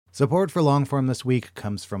Support for Longform this week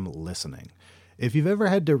comes from listening. If you've ever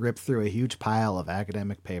had to rip through a huge pile of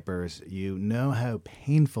academic papers, you know how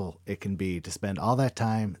painful it can be to spend all that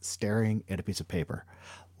time staring at a piece of paper.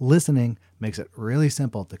 Listening makes it really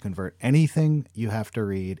simple to convert anything you have to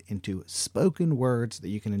read into spoken words that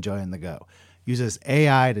you can enjoy on the go. Uses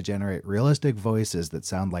AI to generate realistic voices that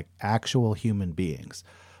sound like actual human beings.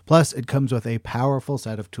 Plus, it comes with a powerful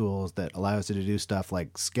set of tools that allows you to do stuff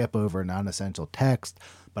like skip over non-essential text,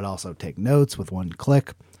 but also take notes with one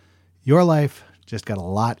click. Your life just got a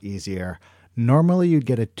lot easier. Normally, you'd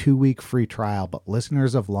get a 2-week free trial, but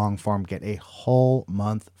listeners of Longform get a whole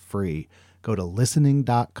month free. Go to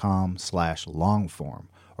listening.com/longform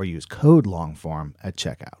or use code longform at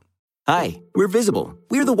checkout. Hi, we're Visible.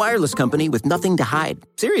 We're the wireless company with nothing to hide.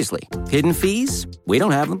 Seriously. Hidden fees? We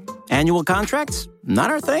don't have them. Annual contracts? Not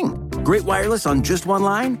our thing. Great wireless on just one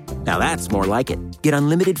line? Now that's more like it. Get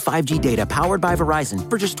unlimited 5G data powered by Verizon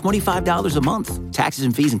for just $25 a month. Taxes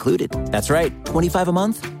and fees included. That's right, $25 a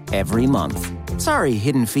month, every month. Sorry,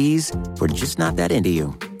 hidden fees. We're just not that into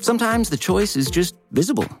you. Sometimes the choice is just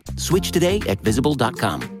Visible. Switch today at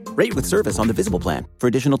Visible.com. Rate with service on the Visible plan. For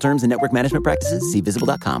additional terms and network management practices, see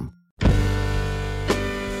Visible.com.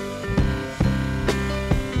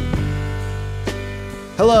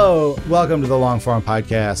 Hello, welcome to the Longform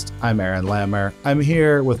Podcast. I'm Aaron Lammer. I'm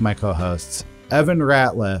here with my co-hosts, Evan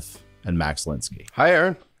Ratliff and Max Linsky. Hi,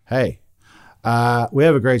 Aaron. Hey, we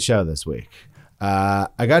have a great show this week.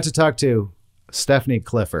 I got to talk to Stephanie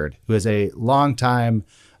Clifford, who is a longtime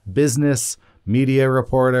business media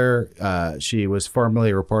reporter. She was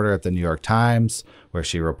formerly a reporter at the New York Times, where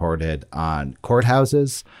she reported on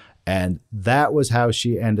courthouses. And that was how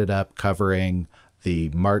she ended up covering the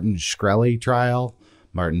Martin Shkreli trial.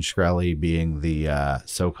 Martin Shkreli being the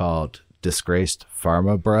so-called disgraced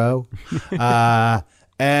pharma bro.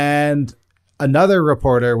 And another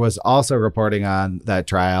reporter was also reporting on that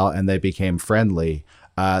trial, and they became friendly.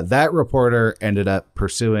 That reporter ended up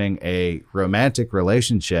pursuing a romantic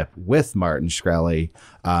relationship with Martin Shkreli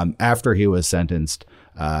after he was sentenced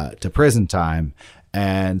to prison time.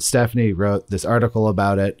 And Stephanie wrote this article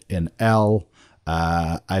about it in Elle.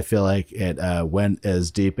 I feel like it went as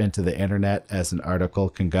deep into the internet as an article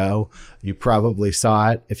can go. You probably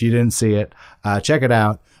saw it. If you didn't see it, check it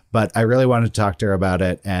out. But I really wanted to talk to her about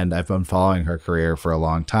it, and I've been following her career for a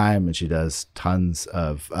long time, and she does tons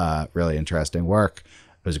of really interesting work.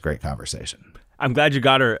 It was a great conversation. I'm glad you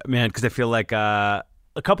got her, man, because I feel like a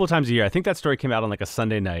couple of times a year, I think that story came out on like a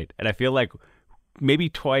Sunday night, and I feel like maybe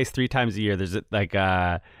twice, 3 times a year, there's like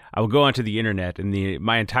I will go onto the internet, and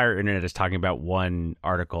my entire internet is talking about one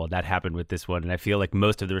article that happened with this one, and I feel like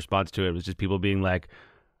most of the response to it was just people being like,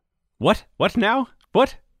 "What? What now?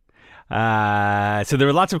 What?" So there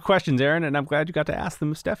were lots of questions, Aaron, and I'm glad you got to ask them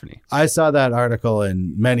with Stephanie. I saw that article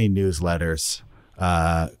in many newsletters,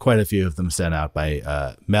 quite a few of them sent out by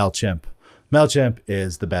MailChimp. MailChimp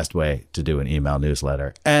is the best way to do an email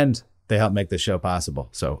newsletter, and they help make the show possible.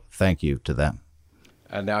 So thank you to them.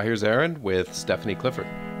 And now here's Aaron with Stephanie Clifford.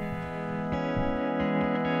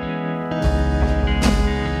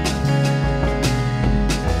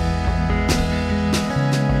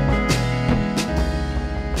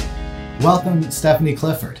 Welcome, Stephanie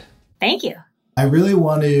Clifford. Thank you. I really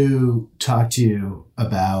want to talk to you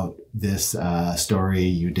about this story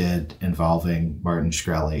you did involving Martin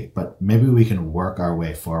Shkreli, but maybe we can work our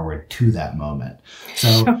way forward to that moment.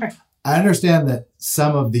 So sure. I understand that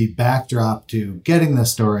some of the backdrop to getting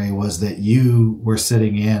this story was that you were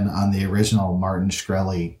sitting in on the original Martin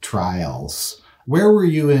Shkreli trials. Where were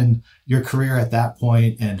you in your career at that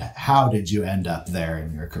point, and how did you end up there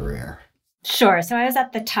in your career? Sure. So I was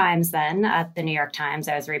at the Times then, at the New York Times.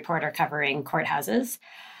 I was a reporter covering courthouses,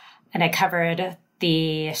 and I covered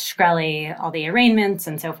the Shkreli, all the arraignments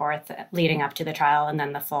and so forth leading up to the trial, and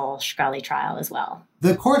then the full Shkreli trial as well.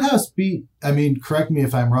 The courthouse beat, I mean, correct me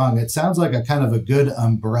if I'm wrong, it sounds like a kind of a good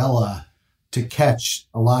umbrella to catch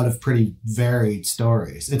a lot of pretty varied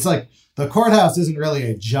stories. It's like the courthouse isn't really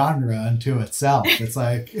a genre unto itself. It's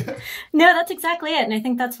like... No, that's exactly it. And I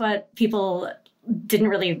think that's what people didn't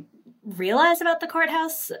really realize about the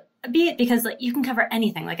courthouse beat, because like you can cover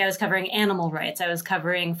anything. Like I was covering animal rights, I was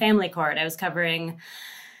covering family court, I was covering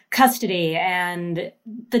custody and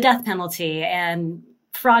the death penalty and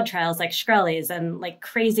fraud trials like Shkreli's and like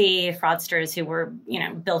crazy fraudsters who were,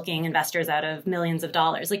 bilking investors out of millions of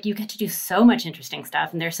dollars. Like you get to do so much interesting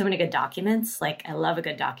stuff, and there's so many good documents. Like I love a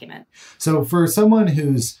good document. So for someone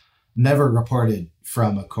who's never reported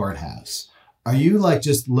from a courthouse, are you like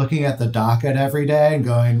just looking at the docket every day and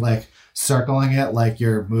going like circling it like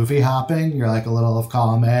you're movie hopping? You're like a little of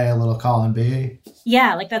column A, a little column B?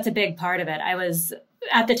 Yeah, like that's a big part of it. I was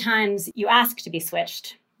at the Times, you ask to be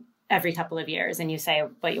switched every couple of years and you say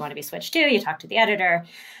what you want to be switched to, you talk to the editor,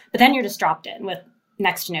 but then you're just dropped in with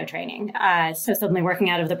next to no training. So suddenly working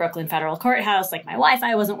out of the Brooklyn Federal Courthouse, like my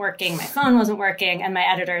Wi-Fi wasn't working, my phone wasn't working, and my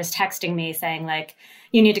editor is texting me saying like,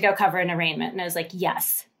 you need to go cover an arraignment. And I was like,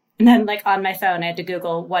 yes. And then like on my phone, I had to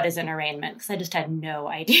Google what is an arraignment because I just had no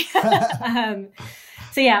idea.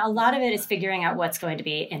 So yeah, a lot of it is figuring out what's going to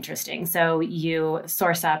be interesting. So you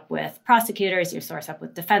source up with prosecutors, you source up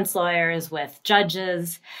with defense lawyers, with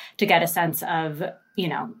judges to get a sense of, you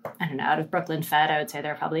know, I don't know, out of Brooklyn Fed, I would say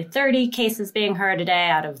there are probably 30 cases being heard a day,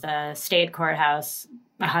 out of the state courthouse,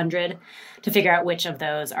 100, to figure out which of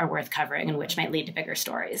those are worth covering and which might lead to bigger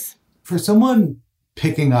stories. For someone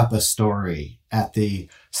picking up a story at the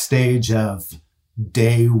stage of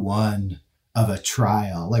day one of a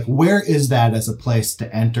trial, like where is that as a place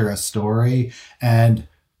to enter a story, and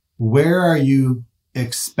where are you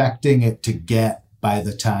expecting it to get by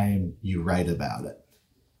the time you write about it?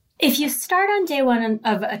 If you start on day one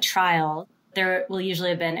of a trial, there will usually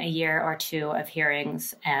have been a year or two of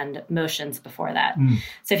hearings and motions before that.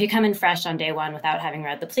 So if you come in fresh on day one without having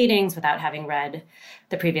read the pleadings, without having read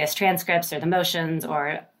the previous transcripts or the motions,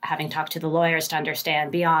 or having talked to the lawyers to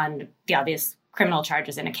understand beyond the obvious criminal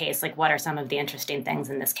charges in a case, like what are some of the interesting things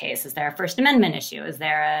in this case? Is there a First Amendment issue? Is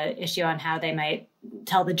there an issue on how they might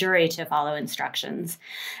tell the jury to follow instructions?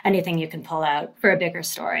 Anything you can pull out for a bigger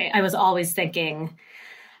story. I was always thinking,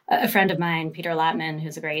 a friend of mine, Peter Latman,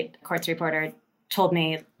 who's a great courts reporter, told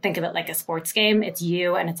me, think of it like a sports game. It's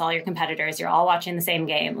you and it's all your competitors. You're all watching the same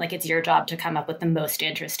game. Like it's your job to come up with the most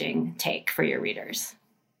interesting take for your readers.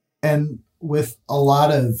 And with a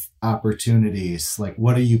lot of opportunities, like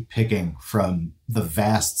what are you picking from the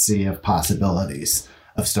vast sea of possibilities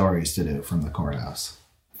of stories to do from the courthouse?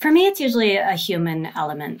 For me, it's usually a human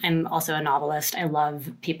element. I'm also a novelist. I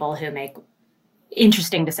love people who make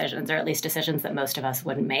interesting decisions, or at least decisions that most of us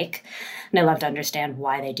wouldn't make. And I love to understand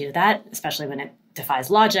why they do that, especially when it defies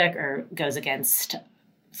logic or goes against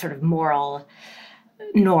sort of moral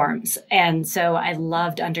norms. And so I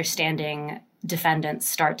loved understanding defendants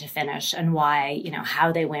start to finish and why, you know,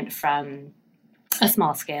 how they went from a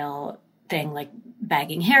small scale thing like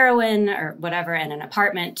bagging heroin or whatever in an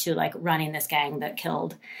apartment to like running this gang that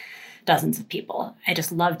killed dozens of people. I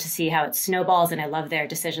just love to see how it snowballs, and I love their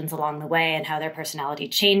decisions along the way and how their personality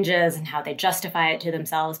changes and how they justify it to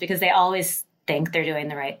themselves, because they always think they're doing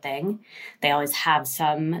the right thing. They always have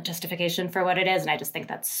some justification for what it is, and I just think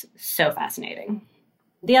that's so fascinating.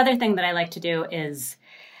 The other thing that I like to do is,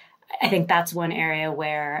 I think that's one area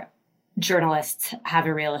where journalists have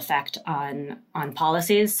a real effect on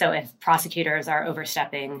policies. So if prosecutors are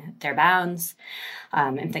overstepping their bounds,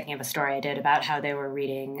 I'm thinking of a story I did about how they were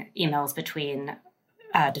reading emails between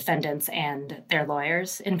defendants and their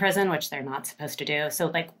lawyers in prison, which they're not supposed to do. So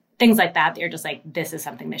like things like that, you're just like, this is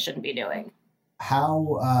something they shouldn't be doing.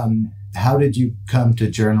 How did you come to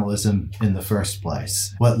journalism in the first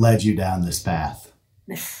place? What led you down this path?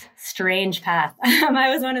 This strange path.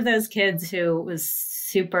 I was one of those kids who was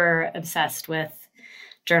super obsessed with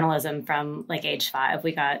journalism from like age 5.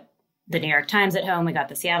 We got the New York Times at home. We got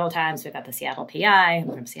the Seattle Times. We got the Seattle PI.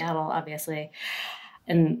 I'm from Seattle, obviously.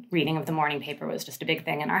 And reading of the morning paper was just a big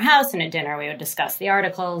thing in our house. And at dinner, we would discuss the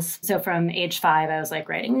articles. So from age 5, I was like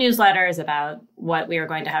writing newsletters about what we were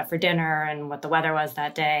going to have for dinner and what the weather was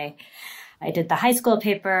that day. I did the high school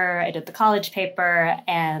paper, I did the college paper,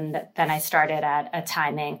 and then I started at a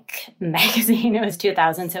Time Inc. magazine. It was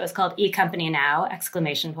 2000, so it was called E-Company Now, !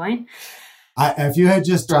 If you had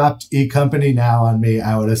just dropped E-Company Now on me,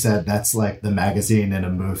 I would have said that's like the magazine in a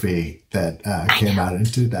movie that came out in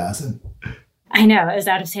 2000. I know. It was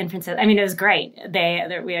out of San Francisco. I mean, it was great.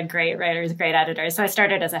 We had great writers, great editors. So I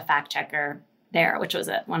started as a fact checker there, which was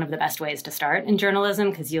one of the best ways to start in journalism,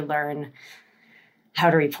 because you learn how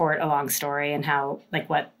to report a long story and how, like,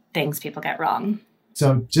 what things people get wrong.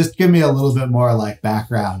 So just give me a little bit more like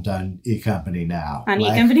background on E-Company Now.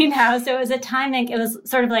 E-Company Now. So it was a Time Inc. It was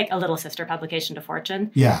sort of like a little sister publication to Fortune.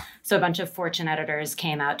 Yeah. So a bunch of Fortune editors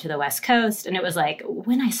came out to the West Coast. And it was like,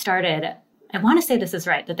 when I started, I want to say this is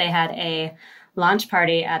right, that they had a launch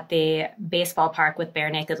party at the baseball park with bare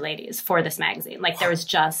naked ladies for this magazine. Like there was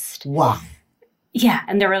just... Wow. Yeah.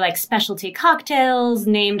 And there were like specialty cocktails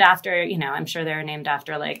named after, you know, I'm sure they were named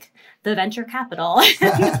after like the venture capital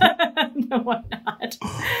and whatnot.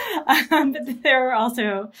 But there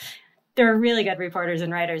were really good reporters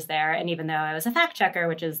and writers there. And even though I was a fact checker,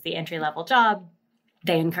 which is the entry level job,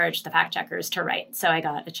 they encouraged the fact checkers to write. So I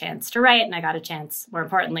got a chance to write, and I got a chance, more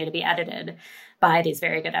importantly, to be edited by these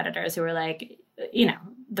very good editors who were like, you know,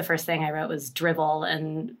 the first thing I wrote was drivel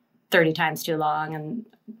and 30 times too long. And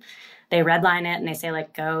they redline it and they say,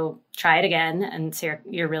 like, go try it again. And so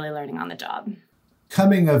you're really learning on the job.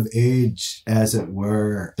 Coming of age, as it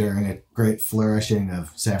were, during a great flourishing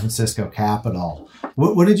of San Francisco Capital,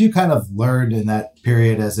 what did you kind of learn in that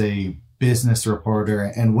period as a business reporter?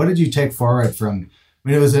 And what did you take forward from, I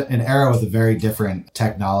mean, it was an era with a very different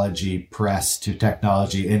technology press to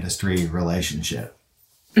technology industry relationship.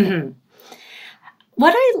 Mm-hmm.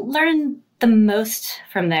 What I learned the most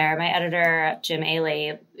from there, my editor, Jim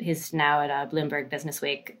Ailey, who's now at Bloomberg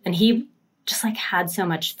Businessweek, and he just like had so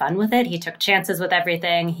much fun with it. He took chances with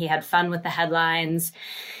everything. He had fun with the headlines.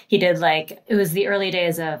 He did it was the early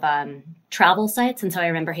days of travel sites. And so I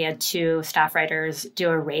remember he had 2 staff writers do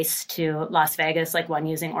a race to Las Vegas, like one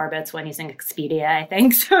using Orbitz, one using Expedia, I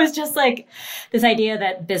think. So it was just like this idea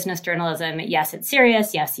that business journalism, yes, it's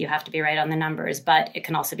serious. Yes, you have to be right on the numbers, but it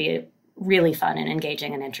can also be really fun and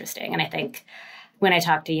engaging and interesting. And I think when I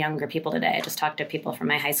talk to younger people today, I just talk to people from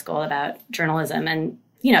my high school about journalism, and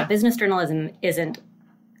business journalism isn't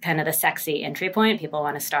kind of the sexy entry point. People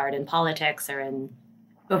want to start in politics or in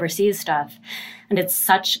overseas stuff. And it's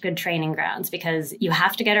such good training grounds because you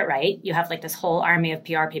have to get it right. You have like this whole army of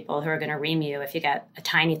PR people who are going to ream you if you get a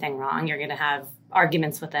tiny thing wrong. You're going to have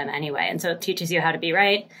arguments with them anyway. And so it teaches you how to be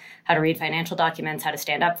right, how to read financial documents, how to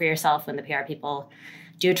stand up for yourself when the PR people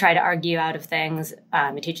do try to argue out of things.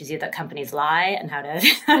 It teaches you that companies lie and how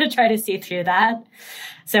to try to see through that.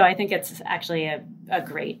 So I think it's actually a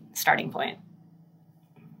great starting point.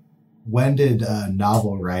 When did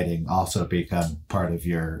novel writing also become part of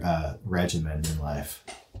your regimen in life?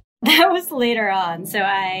 That was later on. So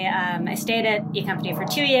I stayed at eCompany for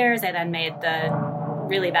 2 years. I then made the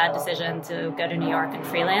really bad decision to go to New York and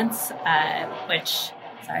freelance,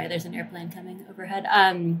 sorry, there's an airplane coming overhead.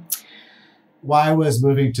 Why was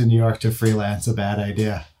moving to New York to freelance a bad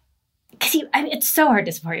idea? Because it's so hard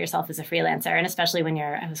to support yourself as a freelancer, and especially when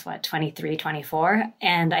I was 23, 24,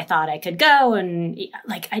 and I thought I could go, and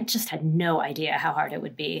I just had no idea how hard it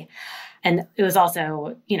would be. And it was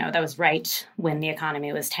also, that was right when the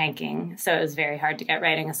economy was tanking. So it was very hard to get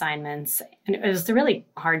writing assignments. And it was a really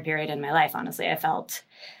hard period in my life, honestly. I felt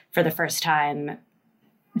for the first time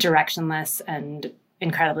directionless and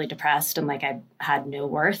incredibly depressed and like I had no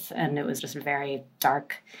worth. And it was just a very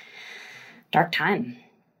dark time.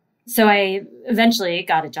 So I eventually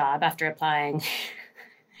got a job after applying.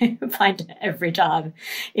 I applied to every job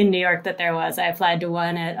in New York that there was. I applied to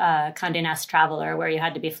one at Condé Nast Traveler where you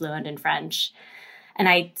had to be fluent in French. And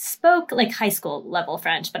I spoke like high school level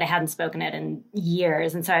French, but I hadn't spoken it in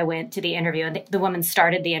years. And so I went to the interview and the woman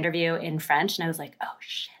started the interview in French. And I was like, oh,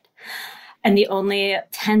 shit. And the only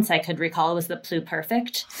tense I could recall was the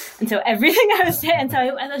pluperfect. And so everything I was saying, and so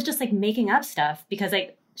I was just like making up stuff because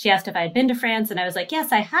she asked if I had been to France, and I was like,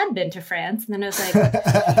 yes, I had been to France. And then I was like,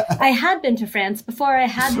 I had been to France before I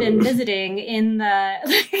had been visiting and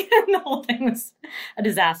the whole thing was a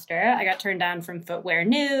disaster. I got turned down from Footwear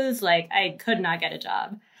News. I could not get a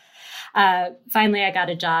job. Finally, I got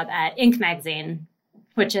a job at Inc. magazine,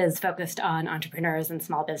 which is focused on entrepreneurs and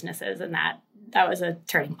small businesses. And that was a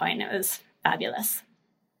turning point. It was fabulous.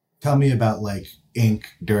 Tell me about Inc.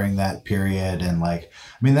 during that period. And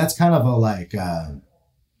that's kind of a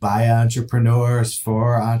by entrepreneurs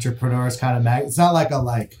for entrepreneurs kind of mag. It's not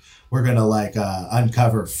we're going to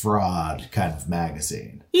uncover fraud kind of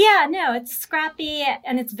magazine. Yeah, no, it's scrappy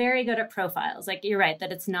and it's very good at profiles. You're right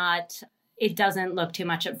that it doesn't look too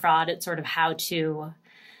much at fraud. It's sort of how to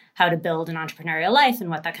build an entrepreneurial life and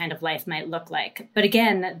what that kind of life might look like. But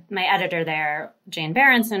again, my editor there, Jane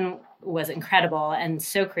Berenson, was incredible and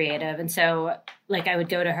so creative. And so I would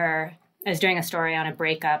go to her. I was doing a story on a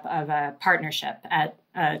breakup of a partnership at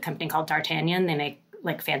a company called D'Artagnan. They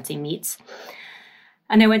make fancy meats.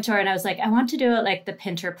 And I went to her and I was like, I want to do it like the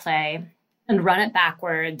Pinter play and run it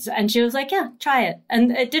backwards. And she was like, yeah, try it.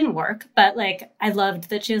 And it didn't work. But I loved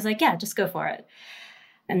that she was like, yeah, just go for it.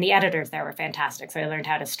 And the editors there were fantastic. So I learned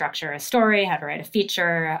how to structure a story, how to write a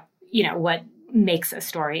feature, what makes a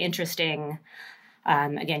story interesting.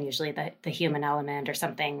 Again, usually the human element or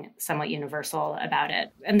something somewhat universal about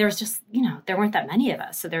it. And there was just, there weren't that many of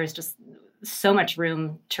us. So there was just so much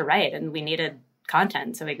room to write and we needed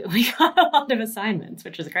content. So we got a lot of assignments,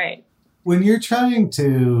 which was great. When you're trying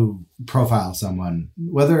to profile someone,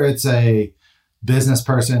 whether it's a business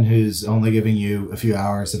person who's only giving you a few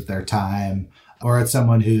hours of their time, or it's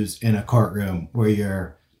someone who's in a courtroom where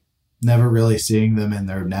you're never really seeing them in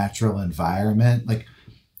their natural environment,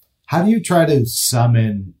 how do you try to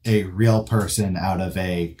summon a real person out of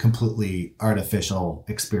a completely artificial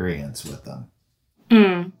experience with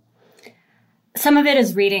them? Some of it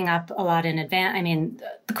is reading up a lot in advance. I mean,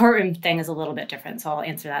 the courtroom thing is a little bit different, so I'll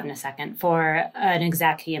answer that in a second. For an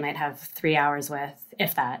exec who you might have 3 hours with,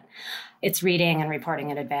 if that, it's reading and reporting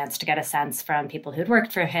in advance to get a sense from people who'd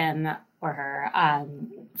worked for him or her,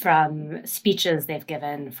 from speeches they've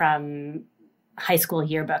given, from high school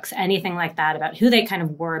yearbooks, anything like that about who they kind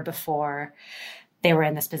of were before they were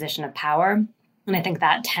in this position of power. And I think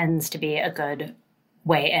that tends to be a good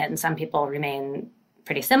way in. Some people remain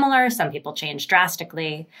pretty similar. Some people change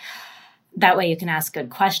drastically. That way you can ask good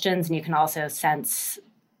questions, and you can also sense,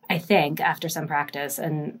 I think, after some practice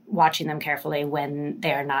and watching them carefully, when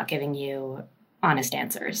they are not giving you honest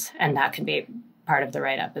answers. And that can be part of the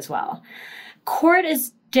write-up as well. Court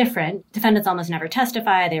is different. Defendants almost never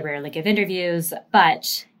testify. They rarely give interviews.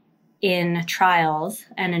 But in trials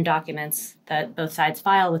and in documents that both sides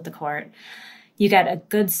file with the court, you get a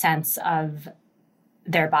good sense of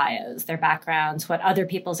their bios, their backgrounds, what other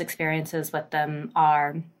people's experiences with them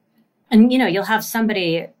are. And, you'll have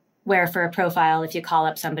somebody where for a profile, if you call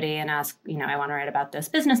up somebody and ask, I want to write about this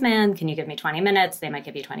businessman, can you give me 20 minutes? They might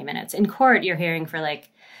give you 20 minutes. In court, you're hearing for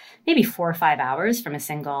maybe 4 or 5 hours from a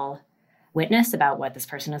single witness about what this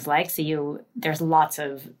person is like. So there's lots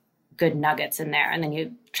of good nuggets in there. And then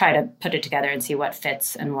you try to put it together and see what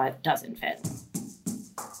fits and what doesn't fit.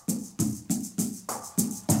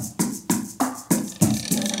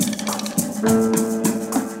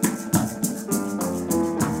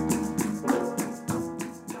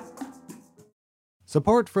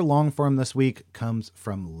 Support for Longform this week comes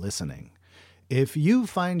from listening. If you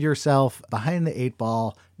find yourself behind the 8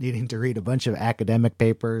 ball, needing to read a bunch of academic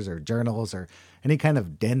papers or journals or any kind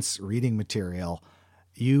of dense reading material,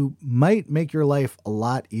 you might make your life a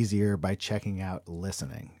lot easier by checking out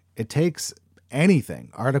listening. It takes anything,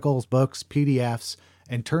 articles, books, PDFs,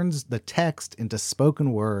 and turns the text into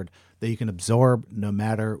spoken word that you can absorb no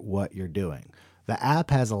matter what you're doing. The app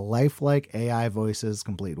has lifelike AI voices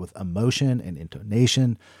complete with emotion and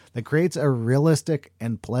intonation that creates a realistic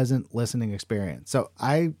and pleasant listening experience. So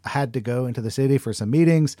I had to go into the city for some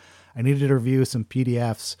meetings. I needed to review some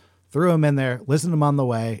PDFs, threw them in there, listened to them on the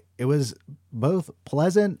way. It was both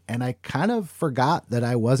pleasant, and I kind of forgot that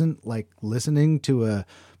I wasn't listening to a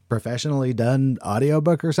professionally done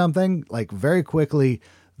audiobook or something. Very quickly,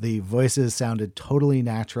 the voices sounded totally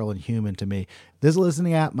natural and human to me. This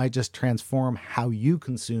listening app might just transform how you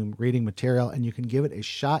consume reading material, and you can give it a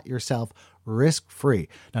shot yourself risk-free.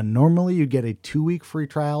 Now, normally you get a 2-week free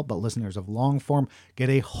trial, but listeners of Longform get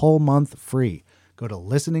a whole month free. Go to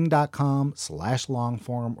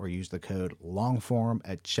listening.com/longform or use the code longform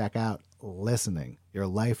at checkout. Listening. Your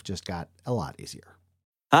life just got a lot easier.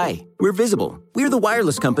 Hi, we're Visible. We're the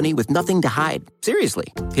wireless company with nothing to hide.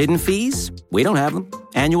 Seriously. Hidden fees? We don't have them.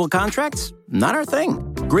 Annual contracts? Not our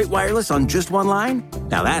thing. Great wireless on just one line?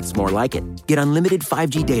 Now that's more like it. Get unlimited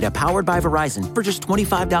 5G data powered by Verizon for just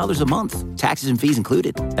 $25 a month. Taxes and fees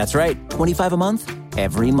included. That's right, $25 a month,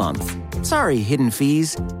 every month. Sorry, hidden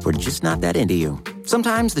fees. We're just not that into you.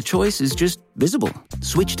 Sometimes the choice is just Visible.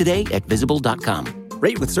 Switch today at Visible.com.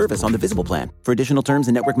 Rate with service on the Visible plan. For additional terms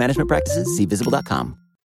and network management practices, see Visible.com.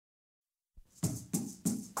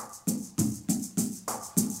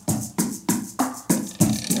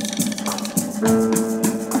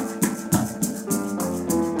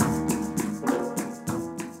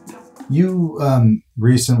 You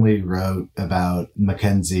recently wrote about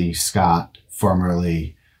Mackenzie Scott,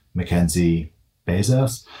 formerly Mackenzie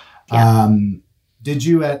Bezos. Yeah. Did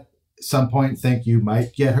you at some point think you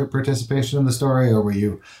might get her participation in the story, or were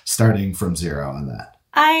you starting from zero on that?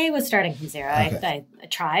 I was starting from zero. Okay. I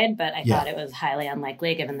tried, but I thought it was highly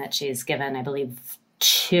unlikely given that she's given, I believe,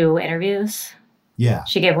 2 interviews. Yeah.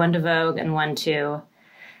 She gave one to Vogue and one to,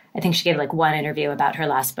 I think she gave one interview about her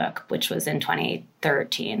last book, which was in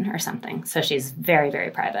 2013 or something. So she's very,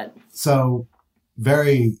 very private. So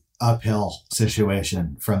very uphill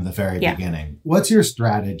situation from the very beginning. What's your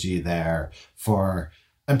strategy there for,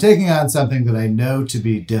 I'm taking on something that I know to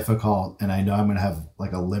be difficult and I know I'm going to have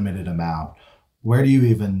a limited amount. Where do you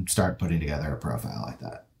even start putting together a profile like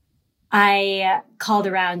that? I called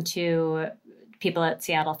around to people at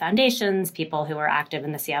Seattle foundations, people who were active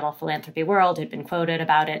in the Seattle philanthropy world who'd been quoted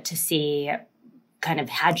about it, to see kind of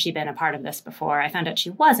had she been a part of this before. I found out she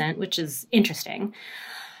wasn't, which is interesting.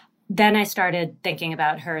 Then I started thinking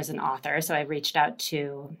about her as an author. So I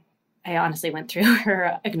honestly went through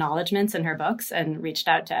her acknowledgments in her books and reached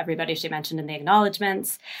out to everybody she mentioned in the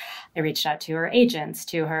acknowledgments. I reached out to her agents,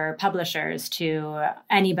 to her publishers, to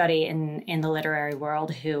anybody in the literary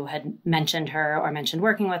world who had mentioned her or mentioned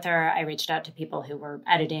working with her. I reached out to people who were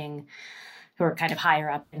editing who were kind of higher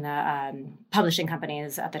up in the publishing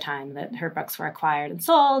companies at the time that her books were acquired and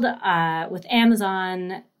sold. With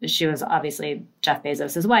Amazon, she was obviously Jeff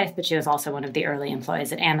Bezos' wife, but she was also one of the early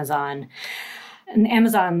employees at Amazon. And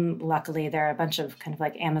Amazon, luckily, there are a bunch of kind of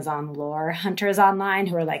like Amazon lore hunters online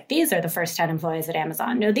who are like, these are the first 10 employees at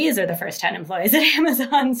Amazon. No, these are the first 10 employees at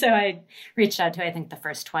Amazon. So I reached out to, I think, the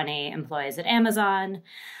first 20 employees at Amazon.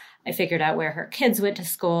 I figured out where her kids went to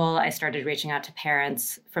school. I started reaching out to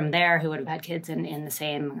parents from there who would have had kids in the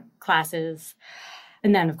same classes.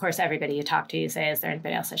 And then, of course, everybody you talk to, you say, is there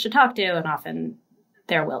anybody else I should talk to? And often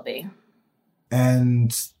there will be.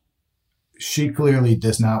 And she clearly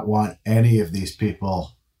does not want any of these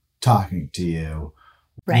people talking to you.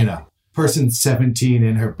 Right. You know, person 17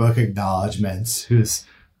 in her book acknowledgments, who's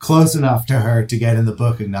close enough to her to get in the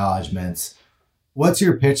book acknowledgments. What's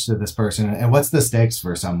your pitch to this person, and what's the stakes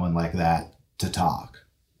for someone like that to talk?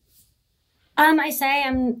 I say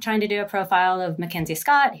I'm trying to do a profile of Mackenzie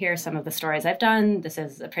Scott. Here are some of the stories I've done. This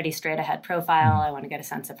is a pretty straight ahead profile. I want to get a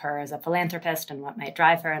sense of her as a philanthropist and what might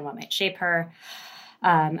drive her and what might shape her.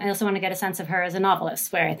 I also want to get a sense of her as a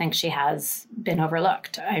novelist, where I think she has been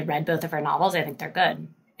overlooked. I read both of her novels. I think they're good.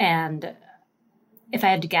 And if I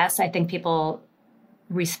had to guess, I think people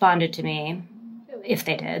responded to me, if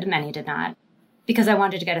they did, many did not, because I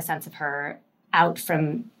wanted to get a sense of her out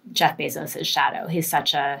from Jeff Bezos' shadow. He's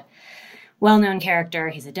such a well-known character.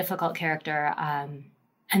 He's a difficult character.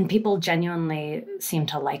 And people genuinely seem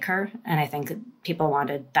to like her. And I think people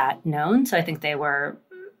wanted that known. So I think they were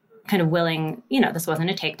kind of willing, you know, this wasn't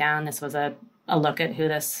a takedown. This was a look at who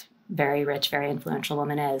this very rich, very influential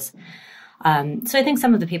woman is. So I think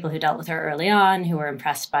some of the people who dealt with her early on, who were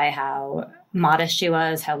impressed by how modest she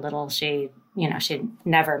was, how little she, you know, she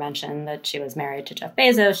never mentioned that she was married to Jeff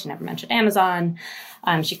Bezos. She never mentioned Amazon.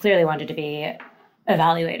 She clearly wanted to be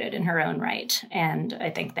evaluated in her own right. And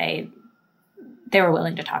I think they were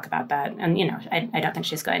willing to talk about that. And, you know, I don't think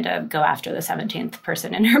she's going to go after the 17th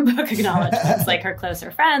person in her book acknowledgments. Like, her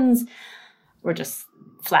closer friends were just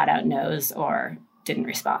flat out no's or didn't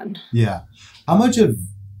respond. Yeah. How much of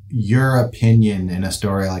your opinion in a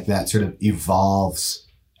story like that sort of evolves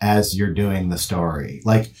as you're doing the story?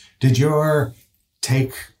 Like, did your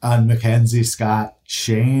take on Mackenzie Scott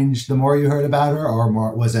change the more you heard about her, or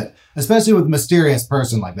more was it, especially with a mysterious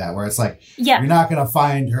person like that, where it's like, you're not going to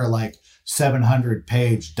find her like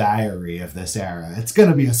 700-page diary of this era. It's going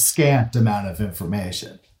to be a scant amount of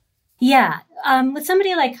information. Yeah. With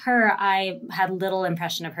somebody like her, I had little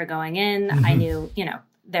impression of her going in. Mm-hmm. I knew, you know,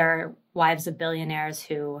 there are wives of billionaires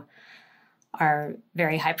who are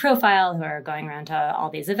very high profile, who are going around to all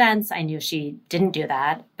these events. I knew she didn't do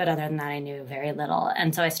that. But other than that, I knew very little.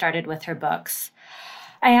 And so I started with her books.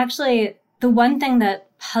 The one thing that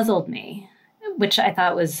puzzled me, which I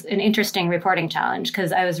thought was an interesting reporting challenge,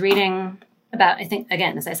 because I was reading about, I think,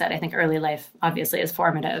 again, as I said, I think early life obviously is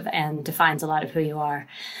formative and defines a lot of who you are.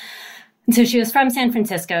 And so she was from San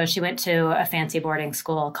Francisco. She went to a fancy boarding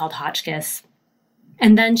school called Hotchkiss.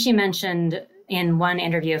 And then she mentioned in one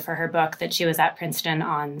interview for her book that she was at Princeton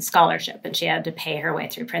on scholarship and she had to pay her way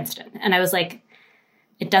through Princeton. And I was like,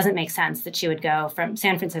 it doesn't make sense that she would go from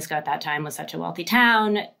San Francisco at that time was such a wealthy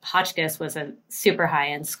town. Hotchkiss was a super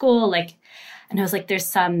high-end school. And I was like, there's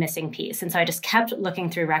some missing piece. And so I just kept looking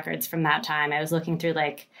through records from that time. I was looking through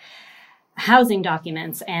like housing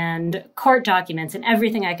documents and court documents and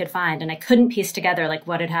everything I could find. And I couldn't piece together like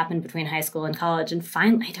what had happened between high school and college. And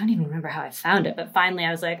finally, I don't even remember how I found it, but finally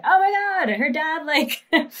I was like, oh my God,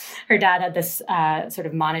 her dad had this sort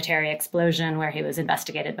of monetary explosion where he was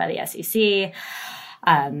investigated by the SEC.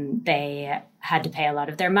 They had to pay a lot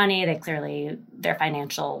of their money. Their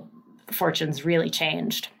financial fortunes really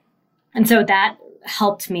changed. And so that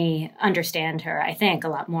helped me understand her, I think, a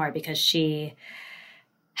lot more, because she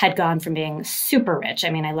had gone from being super rich. I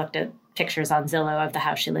mean, I looked at pictures on Zillow of the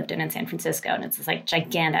house she lived in San Francisco, and it's this like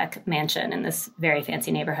gigantic mansion in this very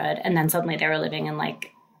fancy neighborhood. And then suddenly they were living in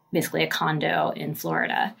like basically a condo in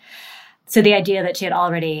Florida. So the idea that she had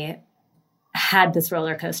already had this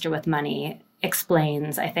roller coaster with money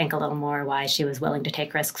explains, I think, a little more why she was willing to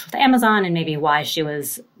take risks with Amazon, and maybe why she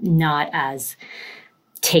was not as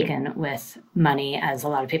taken with money as a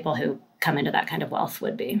lot of people who come into that kind of wealth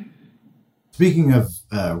would be. Speaking of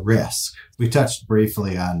risk, we touched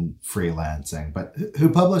briefly on freelancing, but who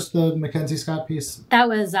published the Mackenzie Scott piece? That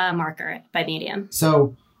was Marker by Medium.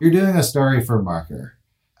 So you're doing a story for Marker.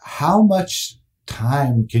 How much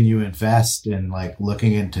time can you invest in like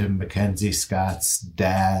looking into Mackenzie Scott's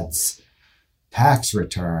dad's tax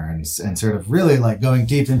returns and sort of really like going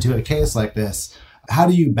deep into a case like this? How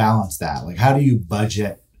do you balance that? Like, how do you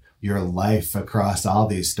budget your life across all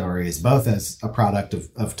these stories, both as a product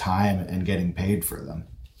of time and getting paid for them.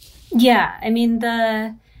 Yeah, I mean,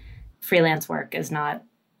 the freelance work is not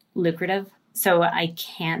lucrative, so I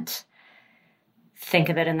can't think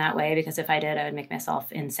of it in that way, because if I did, I would make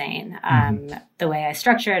myself insane. The way I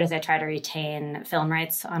structure it is I try to retain film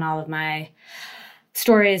rights on all of my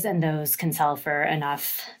stories, and those can sell for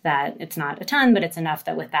enough that it's not a ton, but it's enough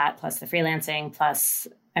that with that, plus the freelancing, plus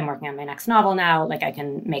I'm working on my next novel now, like I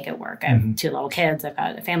can make it work. I have 2 little kids, I've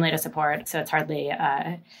got a family to support, so it's hardly,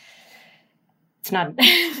 it's not,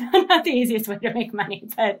 not the easiest way to make money.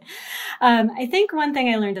 But I think one thing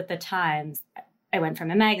I learned at the Times, I went from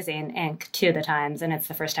a magazine, Inc., to the Times, and it's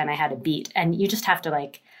the first time I had a beat. And you just have to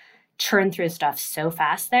like churn through stuff so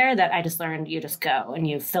fast there that I just learned you just go and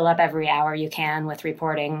you fill up every hour you can with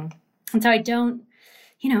reporting. And so I don't,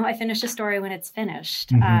 I finish a story when it's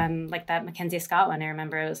finished. Like that Mackenzie Scott one, I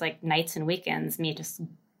remember it was like nights and weekends, me just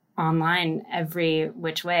online every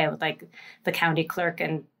which way with like the county clerk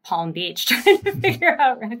in Palm Beach trying to figure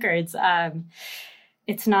out records.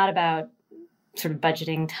 It's not about sort of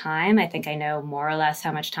budgeting time. I think I know more or less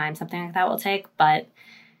how much time something like that will take, but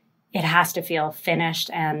it has to feel finished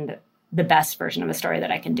and the best version of a story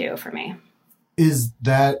that I can do for me. Is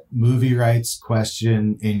that movie rights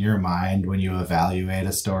question in your mind when you evaluate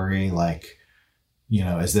a story? Like,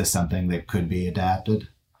 is this something that could be adapted?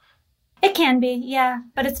 It can be, yeah,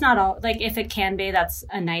 but it's not all. Like, if it can be, that's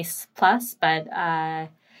a nice plus. But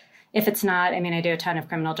if it's not, I mean, I do a ton of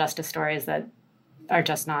criminal justice stories that are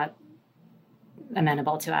just not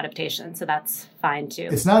amenable to adaptation, so that's fine too.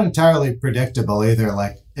 It's not entirely predictable either.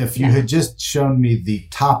 Like, if you had just shown me the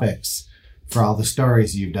topics for all the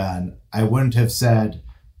stories you've done, I wouldn't have said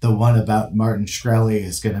the one about Martin Shkreli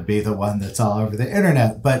is going to be the one that's all over the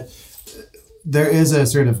internet. But there is a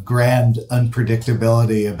sort of grand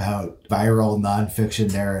unpredictability about viral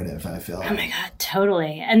nonfiction narrative, I feel like. Oh my God,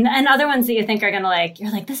 totally. And other ones that you think are going to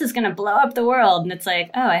you're like, this is going to blow up the world. And it's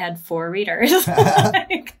like, oh, I had 4 readers.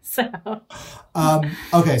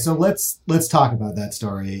 Okay, so let's talk about that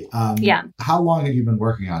story. Yeah. How long had you been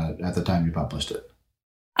working on it at the time you published it?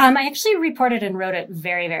 I actually reported and wrote it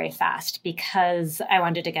very, very fast because I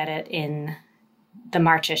wanted to get it in the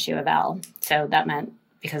March issue of Elle. So that meant,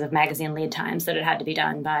 because of magazine lead times, that it had to be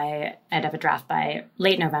done by, I'd have a draft by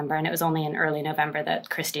late November, and it was only in early November that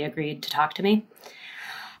Christy agreed to talk to me.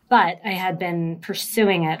 But I had been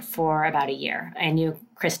pursuing it for about a year. I knew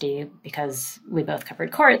Christy because we both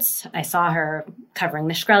covered courts. I saw her covering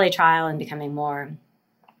the Shkreli trial and becoming more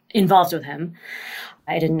involved with him.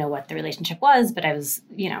 I didn't know what the relationship was, but I was,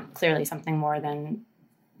 clearly something more than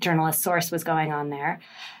journalist source was going on there.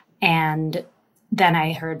 And then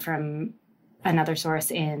I heard from another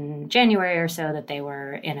source in January or so that they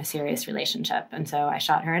were in a serious relationship. And so I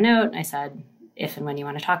shot her a note and I said, if and when you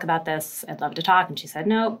want to talk about this, I'd love to talk. And she said,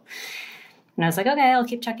 no. And I was like, okay, I'll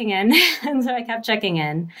keep checking in. And so I kept checking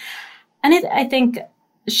in. And I think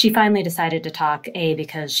she finally decided to talk,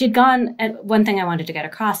 because she'd gone, and one thing I wanted to get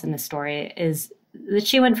across in this story is that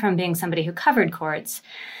she went from being somebody who covered courts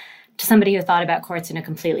to somebody who thought about courts in a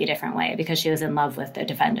completely different way, because she was in love with a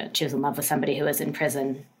defendant. She was in love with somebody who was in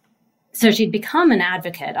prison. So she'd become an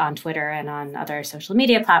advocate on Twitter and on other social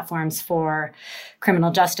media platforms for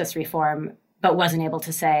criminal justice reform, but wasn't able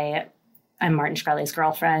to say, I'm Martin Shkreli's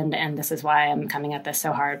girlfriend, and this is why I'm coming at this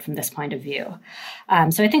so hard from this point of view.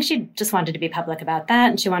 So I think she just wanted to be public about that,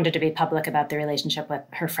 and she wanted to be public about the relationship with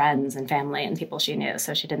her friends and family and people she knew,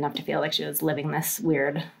 so she didn't have to feel like she was living this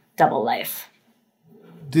weird double life.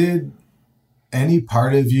 Did any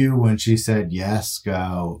part of you, when she said yes,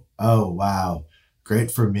 go, oh, wow, great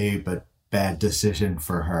for me, but bad decision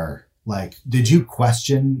for her? Like, did you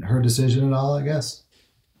question her decision at all, I guess?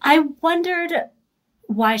 I wondered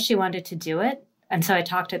why she wanted to do it. And so I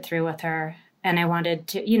talked it through with her. And I wanted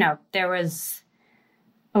to, there was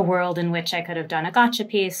a world in which I could have done a gotcha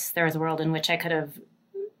piece. There was a world in which I could have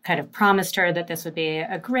kind of promised her that this would be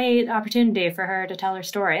a great opportunity for her to tell her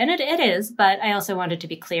story. And it is, but I also wanted to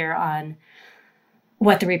be clear on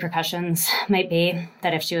what the repercussions might be,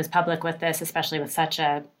 that if she was public with this, especially with such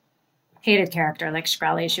a hated character like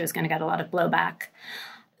Shkreli, she was going to get a lot of blowback.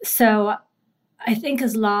 So I think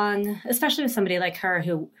as long, especially with somebody like her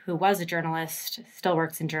who was a journalist, still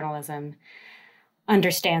works in journalism,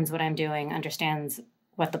 understands what I'm doing, understands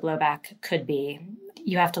what the blowback could be,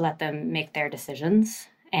 you have to let them make their decisions.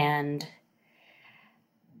 And,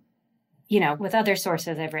 with other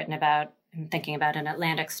sources I've written about, I'm thinking about an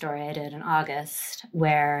Atlantic story I did in August,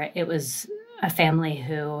 where it was a family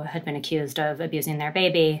who had been accused of abusing their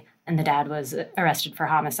baby, and the dad was arrested for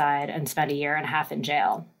homicide and spent 1.5 years in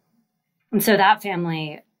jail. And so that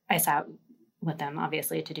family, I sat with them,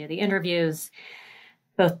 obviously, to do the interviews.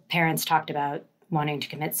 Both parents talked about wanting to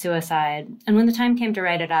commit suicide. And when the time came to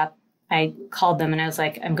write it up, I called them and I was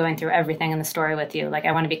like, I'm going through everything in the story with you. Like,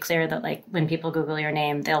 I want to be clear that, like, when people Google your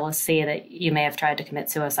name, they'll see that you may have tried to commit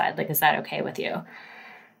suicide. Like, is that okay with you?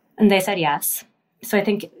 And they said yes. So I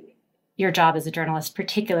think your job as a journalist,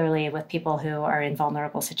 particularly with people who are in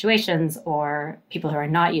vulnerable situations or people who are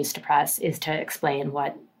not used to press, is to explain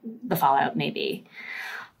what the fallout may be.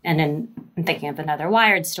 And then I'm thinking of another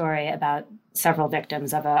Wired story about several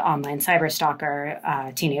victims of an online cyber stalker,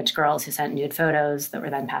 teenage girls who sent nude photos that were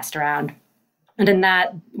then passed around. And in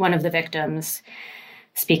that, one of the victims,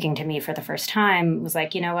 speaking to me for the first time, was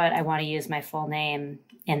like, you know what, I want to use my full name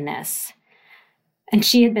in this. And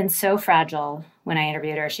she had been so fragile when I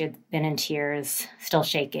interviewed her. She had been in tears, still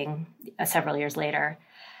shaking, several years later.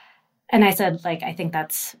 And I said, like, I think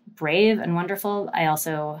that's brave and wonderful. I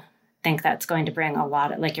also think that's going to bring a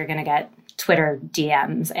lot of, like, you're going to get Twitter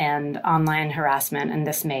DMs and online harassment, and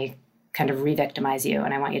this may kind of re-victimize you.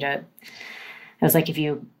 And I want you to, I was like, if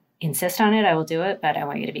you insist on it, I will do it, but I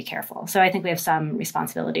want you to be careful. So I think we have some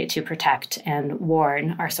responsibility to protect and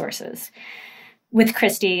warn our sources. With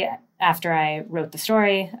Christy, after I wrote the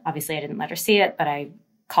story, obviously I didn't let her see it, but I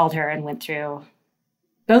called her and went through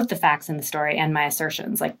both the facts in the story and my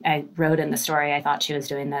assertions. Like, I wrote in the story, I thought she was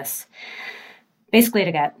doing this basically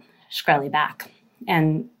to get Shkreli back.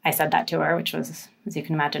 And I said that to her, which was, as you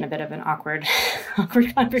can imagine, a bit of an awkward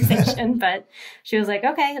conversation. But she was like,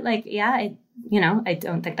 okay, like, yeah, I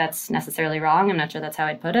don't think that's necessarily wrong. I'm not sure that's how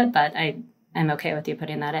I'd put it, but I'm okay with you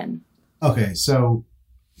putting that in. Okay, so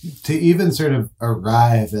to even sort of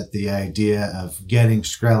arrive at the idea of getting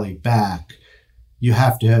Shkreli back, you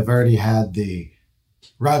have to have already had the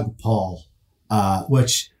rug pull,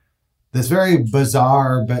 which this very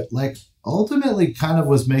bizarre, but like ultimately kind of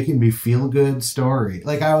was making me feel good story.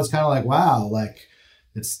 Like, I was kind of like, wow, like,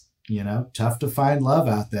 it's, tough to find love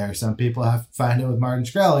out there. Some people have to find it with Martin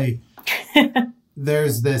Shkreli.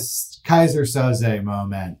 There's this Kaiser Soze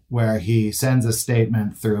moment where he sends a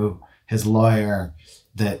statement through his lawyer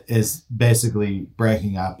that is basically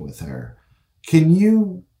breaking up with her. Can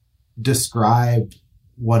you describe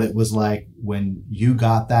what it was like when you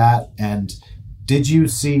got that? And did you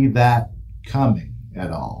see that coming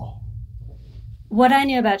at all? What I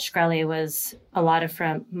knew about Shkreli was a lot of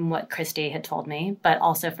from what Christy had told me, but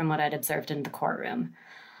also from what I'd observed in the courtroom.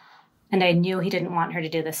 And I knew he didn't want her to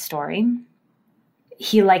do this story.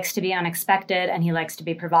 He likes to be unexpected, and he likes to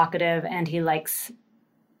be provocative, and he likes,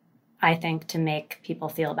 I think, to make people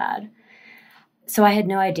feel bad. So I had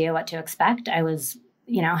no idea what to expect. I was,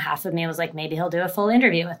 half of me was like, maybe he'll do a full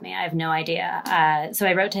interview with me. I have no idea. So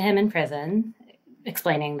I wrote to him in prison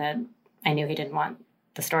explaining that I knew he didn't want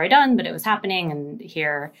the story done, but it was happening, and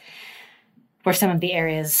here were some of the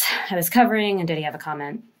areas I was covering, and did he have a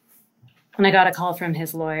comment? And I got a call from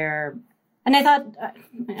his lawyer, and I thought,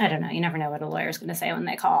 I don't know, you never know what a lawyer's going to say when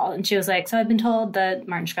they call. And she was like, so I've been told that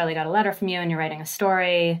Martin Shkreli got a letter from you and you're writing a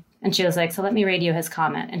story. And she was like, so let me read you his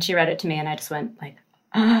comment. And she read it to me, and I just went like,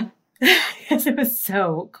 because it was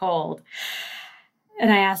so cold.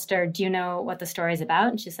 And I asked her, do you know what the story's about?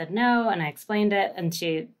 And she said, no. And I explained it, and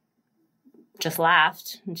she just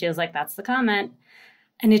laughed. And she was like, that's the comment.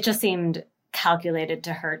 And it just seemed calculated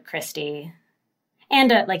to hurt Christy.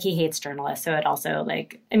 And like, he hates journalists. So it also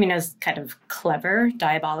it was kind of clever,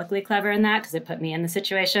 diabolically clever in that, because it put me in the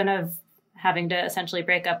situation of having to essentially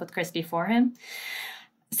break up with Christy for him.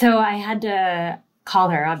 So I had to call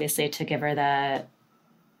her, obviously, to give her the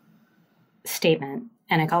statement.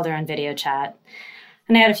 And I called her on video chat.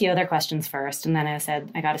 And I had a few other questions first. And then I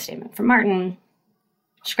said, I got a statement from Martin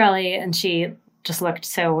Shkreli, and she just looked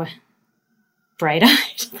so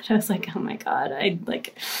bright-eyed that I was like, oh my God, I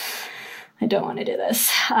don't want to do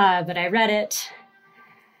this. But I read it,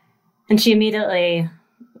 and she immediately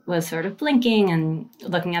was sort of blinking and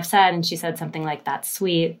looking upset, and she said something like, that's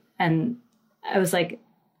sweet. And I was like,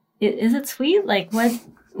 is it sweet? Like,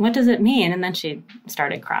 what does it mean? And then she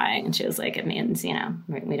started crying, and she was like, it means,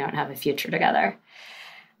 we don't have a future together.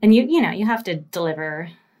 And you have to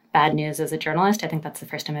deliver bad news as a journalist. I think that's the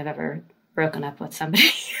first time I've ever broken up with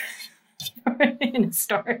somebody in a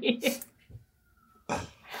story.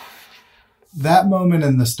 That moment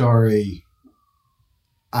in the story,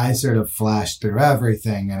 I sort of flashed through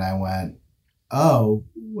everything, and I went, oh,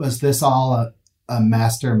 was this all a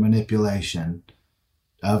master manipulation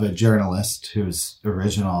of a journalist whose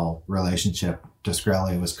original relationship to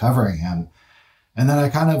Shkreli was covering him? And then I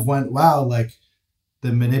kind of went, wow, like,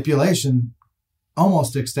 the manipulation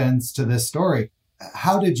almost extends to this story.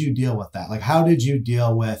 How did you deal with that? Like, how did you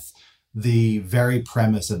deal with the very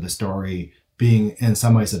premise of the story being in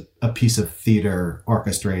some ways a piece of theater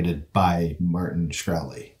orchestrated by Martin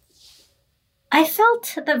Shkreli? I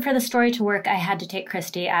felt that for the story to work, I had to take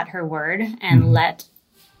Christy at her word and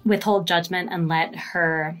withhold judgment and let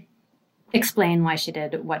her explain why she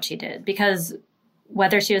did what she did. Because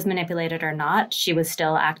whether she was manipulated or not, she was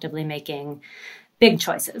still actively making big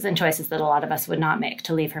choices, and choices that a lot of us would not make,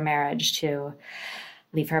 to leave her marriage, to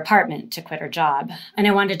leave her apartment, to quit her job. And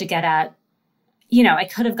I wanted to get at, I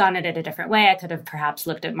could have gone at it a different way. I could have perhaps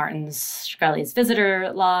looked at Martin Shkreli's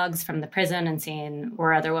visitor logs from the prison and seen,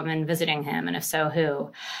 were other women visiting him? And if so,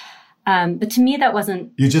 who? But to me, that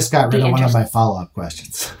wasn't... You just got rid of one of my follow-up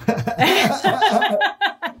questions.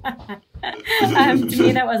 To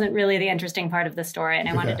me, that wasn't really the interesting part of the story. And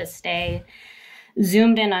I wanted to stay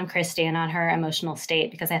zoomed in on Christy and on her emotional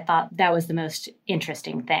state, because I thought that was the most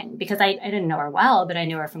interesting thing. Because I didn't know her well, but I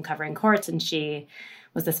knew her from covering courts, and she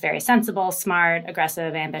was this very sensible, smart,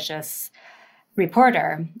 aggressive, ambitious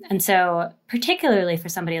reporter. And so particularly for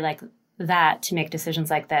somebody like that to make decisions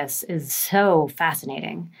like this is so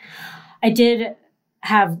fascinating. I did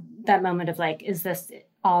have that moment of like, is this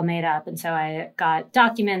all made up? And so I got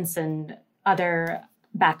documents and other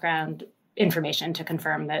background information to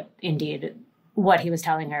confirm that indeed what he was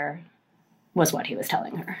telling her was what he was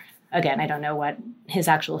telling her. Again, I don't know what his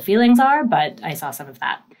actual feelings are, but I saw some of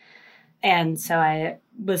that. And so I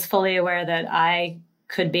was fully aware that I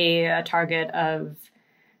could be a target of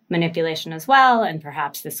manipulation as well. And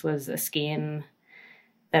perhaps this was a scheme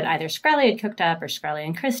that either Shkreli had cooked up or Shkreli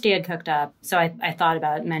and Christy had cooked up. So I thought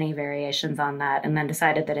about many variations on that, and then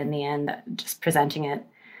decided that in the end, just presenting it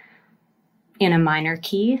in a minor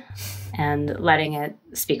key and letting it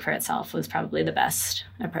speak for itself was probably the best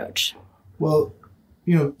approach. Well,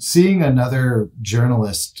 seeing another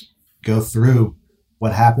journalist go through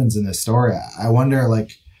what happens in this story, I wonder,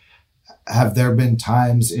 have there been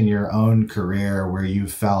times in your own career where you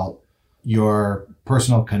felt your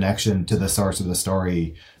personal connection to the source of the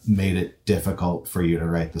story made it difficult for you to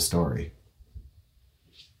write the story?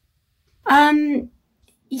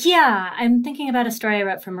 Yeah, I'm thinking about a story I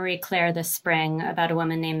wrote for Marie Claire this spring about a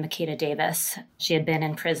woman named Makeda Davis. She had been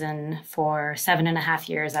in prison for 7.5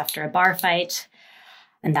 years after a bar fight,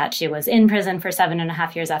 and that she was in prison for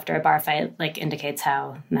 7.5 years after a bar fight, indicates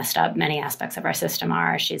how messed up many aspects of our system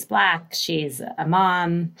are. She's Black, she's a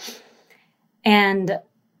mom. And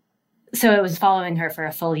so it was following her for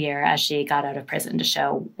a full year as she got out of prison to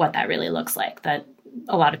show what that really looks like. That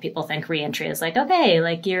a lot of people think reentry is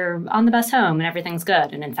you're on the bus home and everything's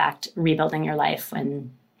good. And in fact, rebuilding your life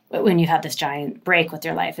when you have this giant break with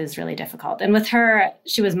your life is really difficult. And with her,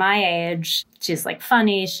 she was my age. She's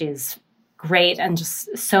funny. She's great. And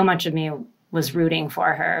just so much of me was rooting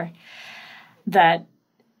for her that,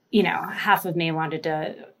 half of me wanted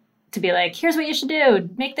to be like, here's what you should do.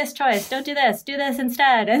 Make this choice. Don't do this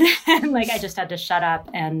instead. And I just had to shut up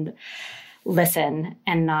and listen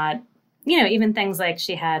and not, even things like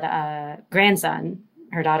she had a grandson,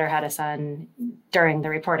 her daughter had a son during the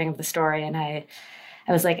reporting of the story. And I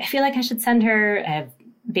was like, I feel like I should send her, I have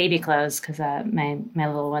baby clothes because my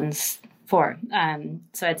little one's 4.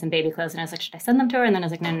 So I had some baby clothes and I was like, should I send them to her? And then I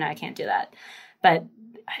was like, no, I can't do that. But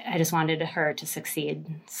I just wanted her to succeed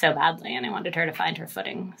so badly, and I wanted her to find her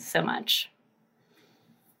footing so much.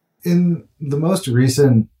 In the most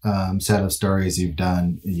recent set of stories you've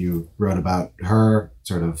done, you wrote about her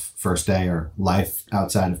sort of first day or life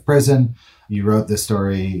outside of prison. You wrote this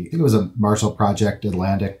story, I think it was a Marshall Project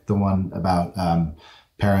Atlantic, the one about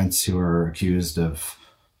parents who are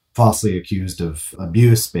falsely accused of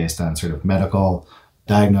abuse based on sort of medical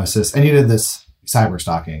diagnosis. And you did this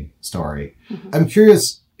cyberstalking story. Mm-hmm. I'm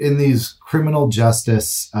curious, in these criminal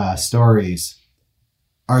justice stories,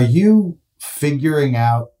 are you figuring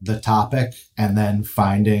out the topic and then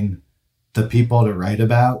finding the people to write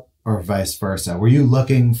about, or vice versa? Were you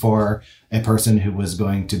looking for a person who was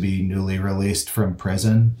going to be newly released from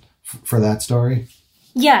prison for that story?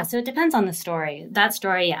 Yeah, so it depends on the story. That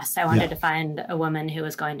story, yes. I wanted to find a woman who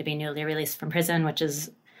was going to be newly released from prison, which is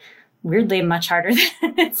weirdly much harder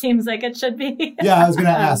than it seems like it should be. Yeah, I was going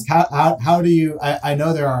to ask, how do you, I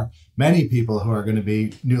know there are many people who are going to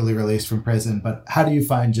be newly released from prison, but how do you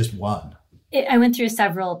find just one? I went through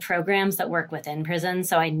several programs that work within prison,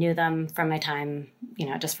 so I knew them from my time,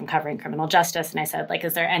 just from covering criminal justice. And I said,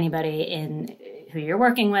 is there anybody who you're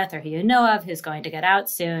working with or who you know of who's going to get out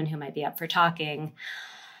soon, who might be up for talking?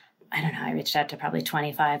 I don't know. I reached out to probably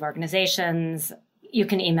 25 organizations. You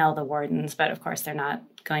can email the wardens, but of course they're not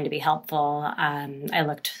going to be helpful. I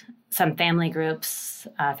looked some family groups,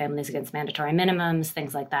 Families Against Mandatory Minimums,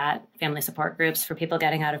 things like that, family support groups for people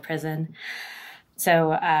getting out of prison.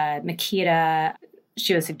 So Makeda,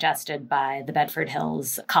 she was suggested by the Bedford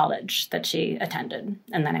Hills College that she attended.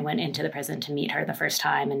 And then I went into the prison to meet her the first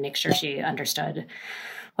time and make sure she understood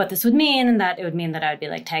what this would mean, and that it would mean that I would be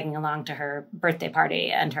like tagging along to her birthday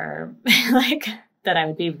party and her like that I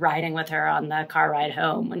would be riding with her on the car ride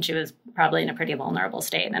home when she was probably in a pretty vulnerable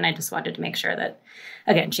state. And I just wanted to make sure that,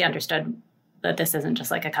 again, she understood that this isn't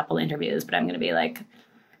just like a couple interviews, but I'm going to be like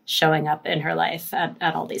showing up in her life at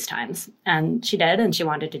all these times. And she did, and she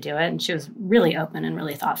wanted to do it. And she was really open and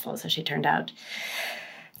really thoughtful. So she turned out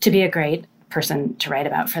to be a great person to write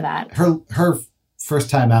about for that. Her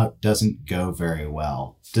first time out doesn't go very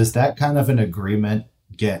well. Does that kind of an agreement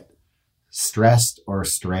get stressed or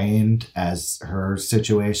strained as her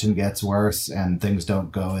situation gets worse and things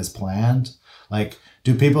don't go as planned? Like,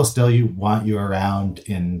 do people still want you around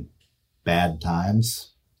in bad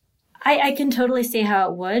times? I can totally see how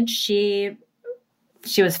it would. She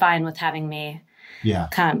was fine with having me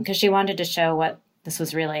come because she wanted to show what this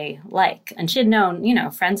was really like. And she had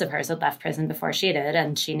known, friends of hers had left prison before she did,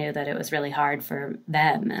 and she knew that it was really hard for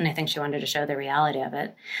them. And I think she wanted to show the reality of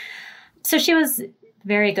it. So she was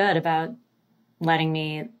very good about letting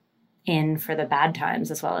me in for the bad times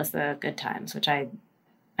as well as the good times, which I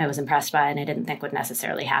was impressed by and I didn't think would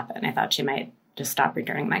necessarily happen. I thought she might just stop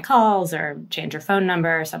returning my calls or change her phone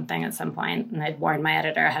number or something at some point. And I'd warned my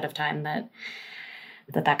editor ahead of time that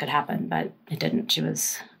could happen, but it didn't. She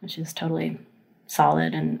was totally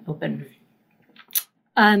solid and open.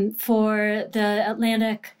 For the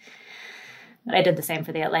Atlantic, I did the same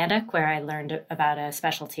for the Atlantic, where I learned about a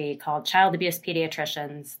specialty called child abuse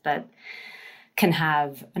pediatricians that can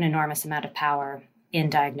have an enormous amount of power in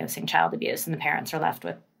diagnosing child abuse, and the parents are left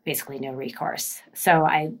with basically no recourse. So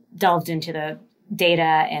I delved into the data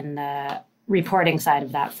and the reporting side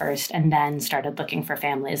of that first, and then started looking for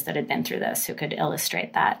families that had been through this who could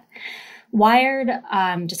illustrate that. Wired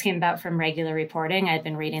just came about from regular reporting. I had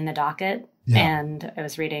been reading the docket, and I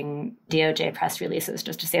was reading DOJ press releases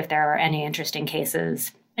just to see if there were any interesting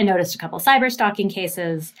cases. I noticed a couple cyber stalking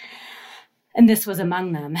cases, and this was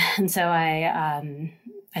among them. And so I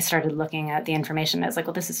started looking at the information. I was like,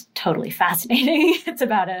 well, this is totally fascinating. It's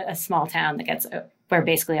about a small town where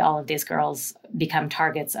basically all of these girls become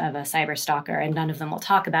targets of a cyber stalker, and none of them will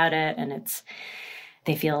talk about it. And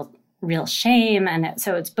they feel real shame. And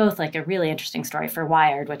so it's both like a really interesting story for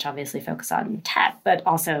Wired, which obviously focus on tech, but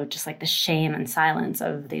also just like the shame and silence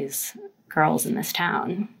of these girls in this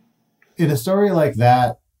town. In a story like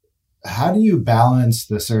that, how do you balance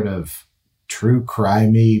the sort of true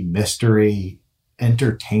crimey mystery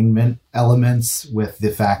entertainment elements with the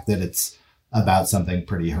fact that it's about something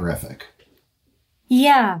pretty horrific?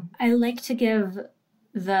 Yeah, I like to give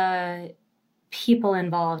the people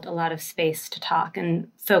involved a lot of space to talk and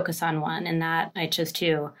focus on one. And that I chose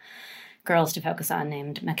two girls to focus on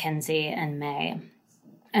named Mackenzie and May.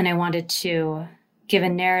 And I wanted to give a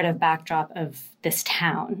narrative backdrop of this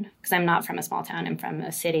town, because I'm not from a small town, I'm from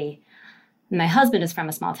a city. My husband is from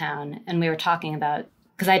a small town, and we were talking about,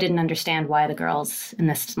 because I didn't understand why the girls in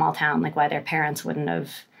this small town, like why their parents wouldn't have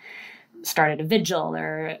started a vigil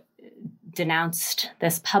or denounced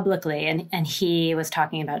this publicly. And he was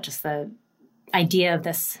talking about just the idea of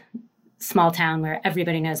this small town where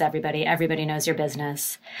everybody knows everybody knows your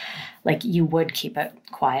business. Like, you would keep it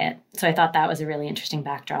quiet. So I thought that was a really interesting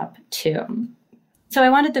backdrop too. So I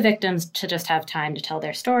wanted the victims to just have time to tell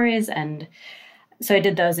their stories. And so I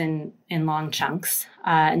did those in long chunks.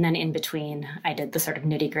 And then in between, I did the sort of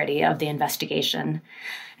nitty gritty of the investigation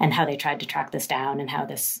and how they tried to track this down, and how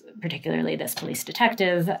particularly this police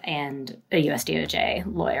detective and a US DOJ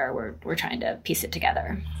lawyer were trying to piece it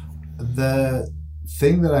together. The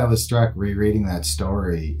thing that I was struck rereading that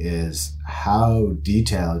story is how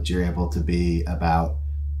detailed you're able to be about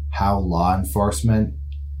how law enforcement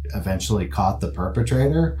eventually caught the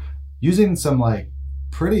perpetrator using some like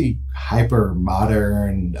pretty hyper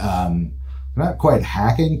modern, not quite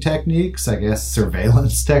hacking techniques, I guess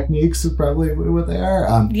surveillance techniques is probably what they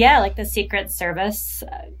are. Yeah, like the Secret Service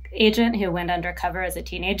agent who went undercover as a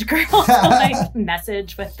teenage girl to like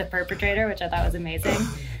message with the perpetrator, which I thought was amazing.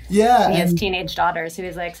 Yeah. He has teenage daughters, so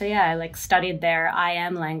he's like, so yeah, I like studied their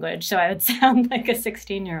IM language so I would sound like a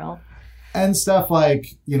 16-year-old. And stuff like,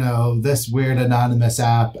 this weird anonymous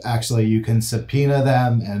app, actually you can subpoena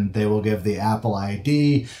them and they will give the Apple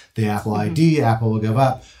ID. The Apple ID, Apple will give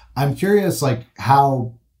up. I'm curious, like,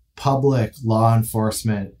 how public law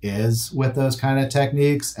enforcement is with those kind of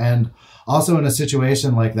techniques. And also in a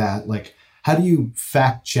situation like that, like, how do you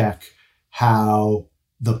fact check how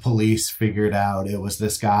the police figured out it was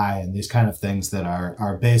this guy and these kind of things that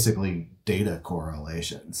are basically data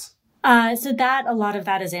correlations? So that a lot of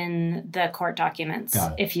that is in the court documents.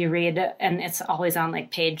 If you read, and it's always on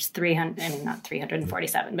like page 300, I mean, not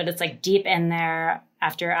 347, but it's like deep in there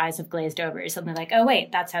after your eyes have glazed over. Something like, oh,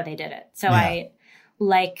 wait, that's how they did it. So I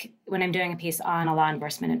like when I'm doing a piece on a law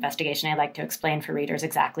enforcement investigation, I like to explain for readers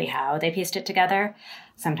exactly how they pieced it together.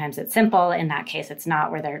 Sometimes it's simple. In that case, it's not,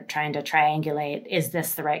 where they're trying to triangulate, is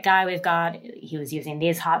this the right guy we've got? He was using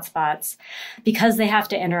these hotspots. Because they have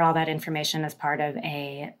to enter all that information as part of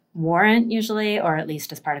a warrant usually, or at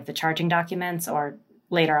least as part of the charging documents, or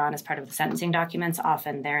later on as part of the sentencing documents,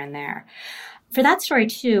 often there and there. For that story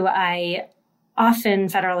too, often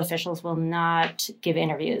federal officials will not give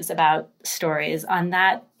interviews about stories on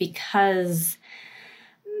that because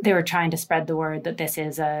they were trying to spread the word that this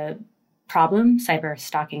is a problem. Cyber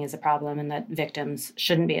stalking is a problem, and that victims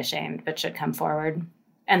shouldn't be ashamed but should come forward.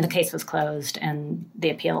 And the case was closed and the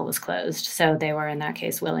appeal was closed. So they were in that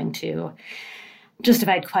case willing to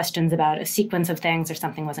justified questions about a sequence of things, or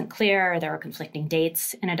something wasn't clear, or there were conflicting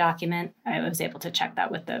dates in a document. I was able to check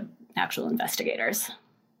that with the actual investigators.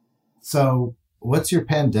 So what's your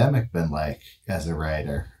pandemic been like as a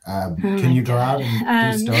writer? Can you go out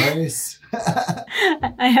and do stories?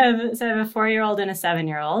 I have a 4-year-old and a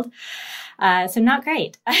 7-year-old. So not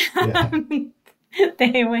great. Yeah.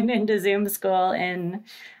 They went into Zoom school in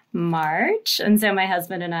March. And so my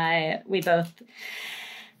husband and I, we both...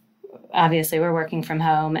 obviously we're working from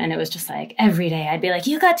home, and it was just like every day I'd be like,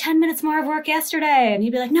 you got 10 minutes more of work yesterday. And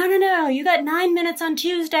he'd be like, no, you got 9 minutes on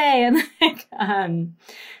Tuesday. And like,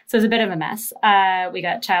 so it was a bit of a mess. We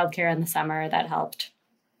got childcare in the summer that helped,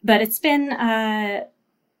 but it's been,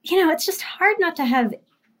 it's just hard not to have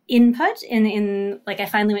input in like, I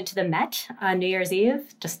finally went to the Met on New Year's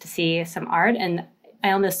Eve just to see some art. And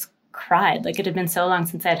I almost cried. Like, it had been so long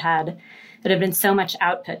since it had been so much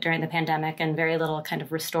output during the pandemic and very little kind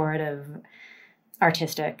of restorative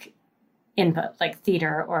artistic input, like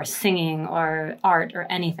theater or singing or art or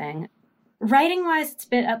anything. Writing-wise, it's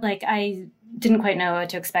been like, I didn't quite know what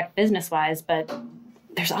to expect business-wise, but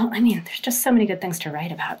there's just so many good things to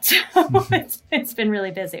write about. So it's been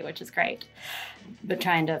really busy, which is great. But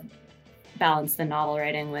trying to balance the novel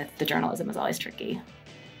writing with the journalism is always tricky.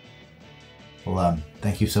 Well,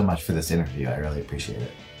 thank you so much for this interview. I really appreciate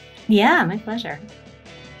it. Yeah, my pleasure.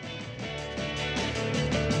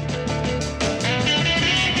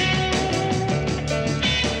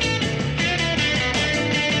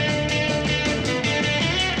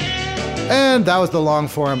 And that was the Long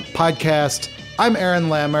Form Podcast. I'm Aaron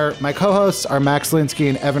Lammer. My co-hosts are Max Linsky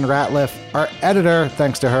and Evan Ratliff. Our editor,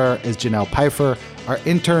 thanks to her, is Janelle Pfeiffer. Our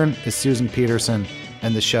intern is Susan Peterson.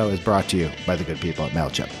 And the show is brought to you by the good people at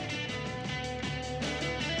MailChimp.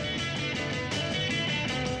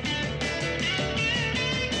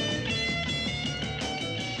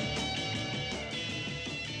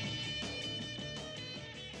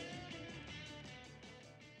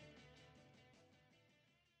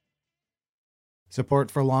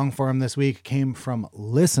 Support for Longform this week came from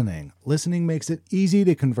Listening. Listening makes it easy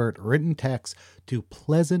to convert written text to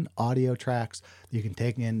pleasant audio tracks that you can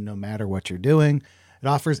take in no matter what you're doing. It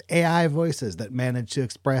offers AI voices that manage to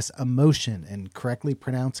express emotion and correctly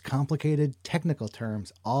pronounce complicated technical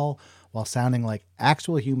terms, all while sounding like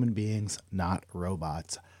actual human beings, not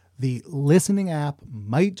robots. The Listening app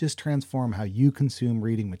might just transform how you consume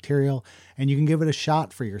reading material, and you can give it a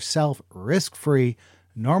shot for yourself risk-free.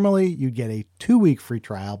 Normally, you'd get a 2-week free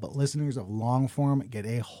trial, but listeners of Longform get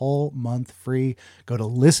a whole month free. Go to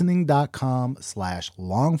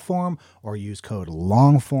listening.com/longform or use code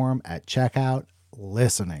LONGFORM at checkout.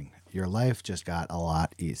 Listening. Your life just got a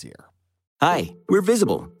lot easier. Hi, we're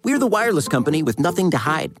Visible. We're the wireless company with nothing to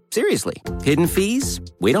hide. Seriously. Hidden fees?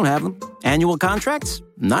 We don't have them. Annual contracts?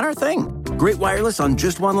 Not our thing. Great wireless on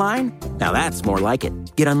just one line? Now that's more like it.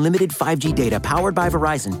 Get unlimited 5G data powered by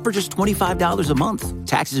Verizon for just $25 a month.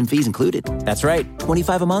 Taxes and fees included. That's right,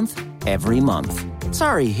 $25 a month, every month.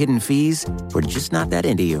 Sorry, hidden fees. We're just not that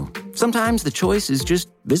into you. Sometimes the choice is just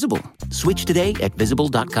Visible. Switch today at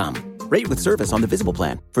Visible.com. Rate with service on the Visible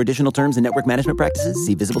plan. For additional terms and network management practices,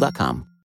 see Visible.com.